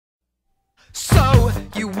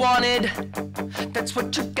wanted. That's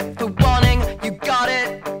what you get for wanting. You got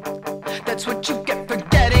it. That's what you get for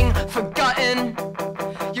getting forgotten.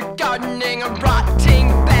 You're gardening a rotting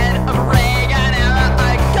bed of Reagan era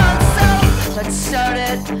icons. So let's start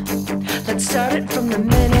it. Let's start it from the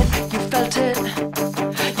minute you felt it.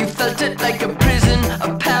 You felt it like a prison,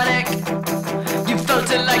 a panic. You felt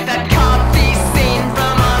it like that coffee scene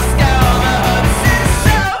from Moscow.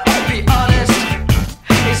 So be honest,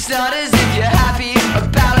 it's not as if you're happy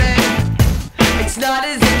about it. It's not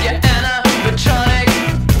as if you're animatronic.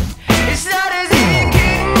 It's not as if you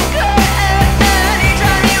can go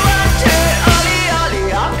anytime you want to. Olly Olly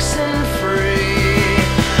Oxen free.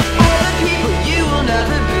 All the people you will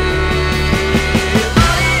never be.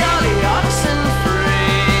 Olly Olly Oxen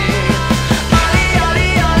free. Olly Olly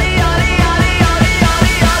Olly Olly Olly Olly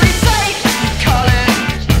Olly Olly fate.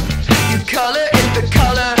 You color it the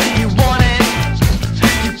color you want it.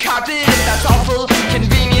 You carpet it, that's awful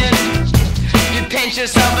convenient. You paint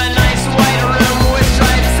yourself a nice white room with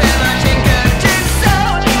stripes and matching curtains. So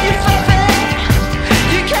you fluff it.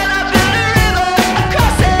 You cannot build a river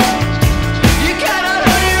across it. You cannot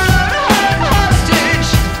hold your own heart hostage.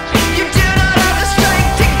 You do not have the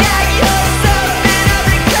strength to gag yourself in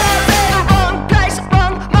every cause. In the wrong place,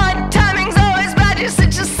 wrong mind. Timing's always bad. You're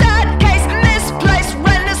such a sad case. Misplaced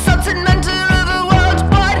renaissance inventor of a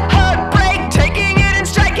worldwide heartbreak. Taking it in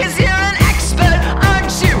stride 'cause you're an expert,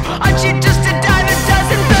 aren't you? Aren't you just a dime a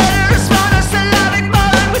dozen better? A smarter syllabic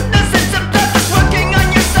moron with no sense of purpose. Working on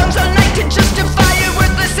your songs all night to justify your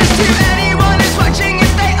worthlessness to anyone who's watching.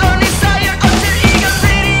 If they only saw your alter ego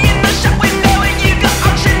sitting in the shop window and you got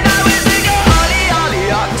auctioned hours ago. Olly Olly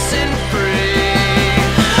Oxen free.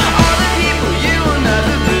 All the people you will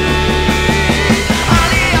never be.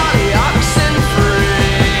 Olly Olly Oxen free.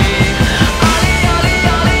 Olly Olly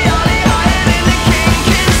Olly Olly Olly. And the king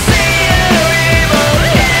can see no evil,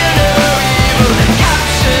 hear no evil.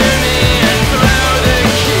 Capture me and throw the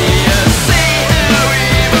key. See no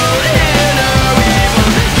evil, hear no evil.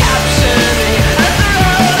 Capture me and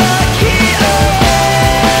throw the key away.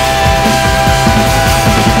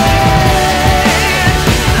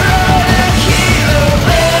 Throw the key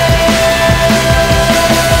away.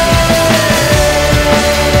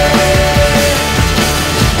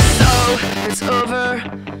 So it's over.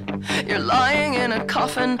 You're lying in a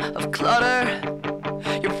coffin of clutter.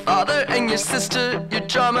 Your father and your sister, your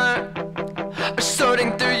drummer, are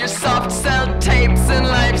sorting through your soft cell tapes and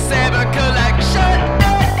lifesaver collection.